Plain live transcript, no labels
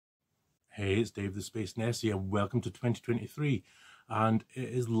Hey, it's Dave the Space Nessie and welcome to 2023, and it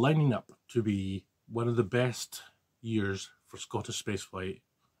is lining up to be one of the best years for Scottish spaceflight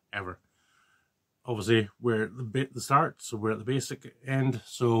ever. Obviously we're at the start, so we're at the basic end,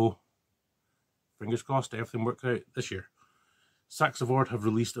 so fingers crossed everything works out this year. SaxaVord have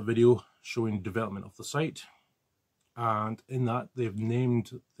released a video showing development of the site, and in that they've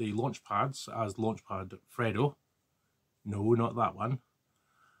named the launch pads as Launchpad Fredo. No, not that one.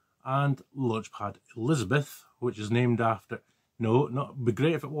 And Launchpad Elizabeth, which is named after, no, not, be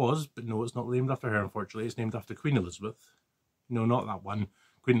great if it was, but no, it's not named after her, unfortunately. It's named after Queen Elizabeth. No, not that one.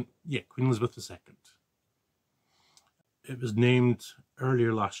 Queen Elizabeth II. It was named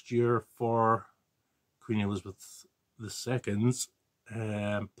earlier last year for Queen Elizabeth II's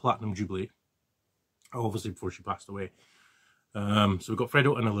Platinum Jubilee, obviously before she passed away. So we've got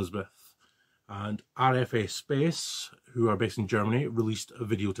Fredo and Elizabeth. And RFA Space, who are based in Germany, released a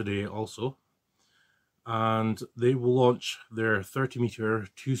video today also. And they will launch their 30-meter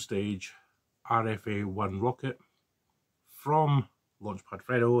two-stage RFA-1 rocket from Launchpad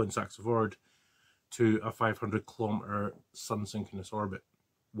Fredo and SaxaVord to a 500-kilometer sun-synchronous orbit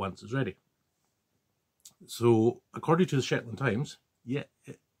once it's ready. So, according to the Shetland Times, yeah,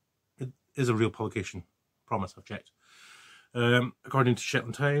 it is a real publication. Promise, I've checked. According to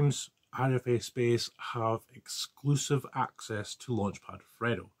Shetland Times, RFA Space have exclusive access to Launchpad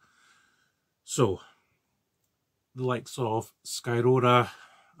Fredo. So, the likes of Skyrora,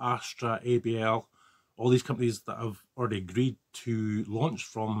 Astra, ABL, all these companies that have already agreed to launch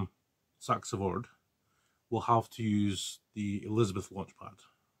from SaxaVord will have to use the Elizabeth Launchpad.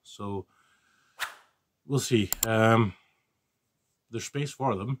 So, we'll see. There's space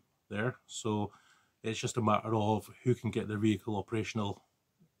for them there, so it's just a matter of who can get their vehicle operational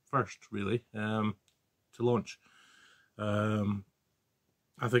first, really, to launch. I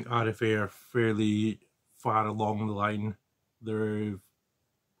think RFA are fairly far along the line. They've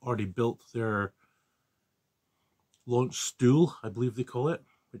already built their launch stool, I believe they call it,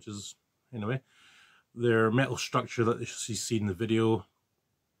 which is, anyway, their metal structure that you see in the video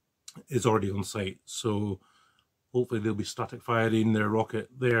is already on site. So hopefully they'll be static firing their rocket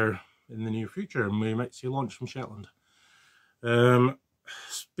there in the near future, and we might see a launch from Shetland.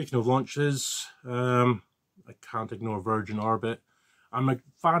 Speaking of launches, I can't ignore Virgin Orbit. I'm a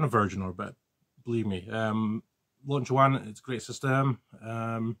fan of Virgin Orbit, believe me. Launch 1, it's a great system,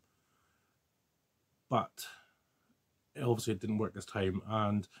 but obviously it didn't work this time,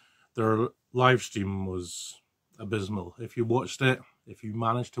 and their live stream was abysmal. If you watched it, if you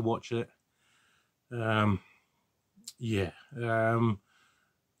managed to watch it, you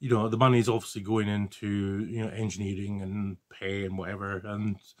know, the money's obviously going into, you know, engineering and pay and whatever,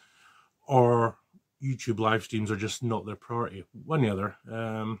 or YouTube live streams are just not their priority. One or the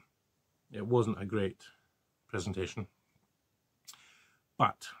other. It wasn't a great presentation.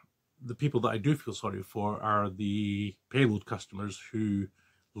 But the people that I do feel sorry for are the payload customers who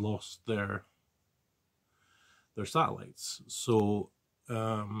lost their satellites. So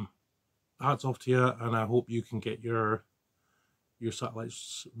hats off to you, and I hope you can get your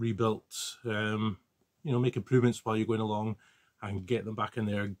satellites rebuilt, you know, make improvements while you're going along and get them back in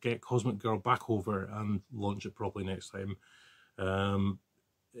there, get Cosmic Girl back over and launch it properly next time.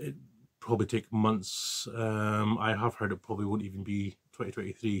 It probably take months. I have heard it probably won't even be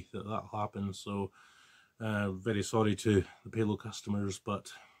 2023 that'll happen, so very sorry to the payload customers,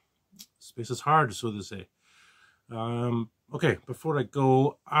 but space is hard, so they say. Okay, before I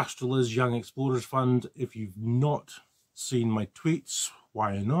go, AstroLizz Young Explorers Fund, if you've not seen my tweets,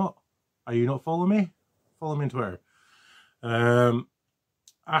 why not? Are you not following me? Follow me on Twitter.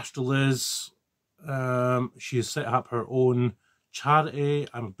 AstroLizz, she has set up her own charity.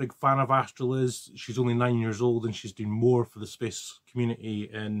 I'm a big fan of AstroLizz. She's only 9 years old and she's doing more for the space community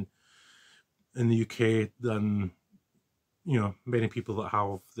in the UK than, you know, many people that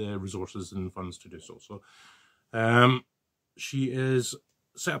have the resources and funds to do so. So she is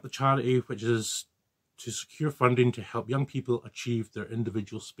set up a charity which is to secure funding to help young people achieve their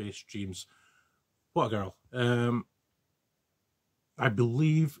individual space dreams. What a girl. I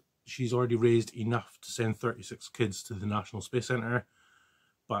believe she's already raised enough to send 36 kids to the National Space Centre,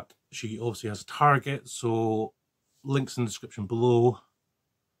 but she obviously has a target, so links in the description below.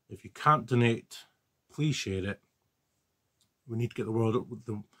 If you can't donate, please share it. We need to get the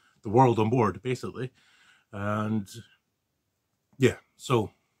world on board, basically. And yeah,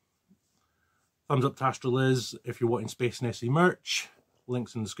 so thumbs up to AstroLizz. If you're wanting Space Nessie merch,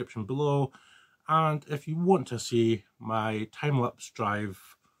 links in the description below. And if you want to see my time-lapse drive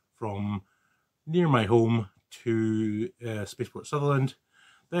from near my home to Spaceport Sutherland,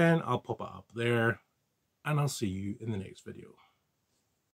 then I'll pop it up there, and I'll see you in the next video.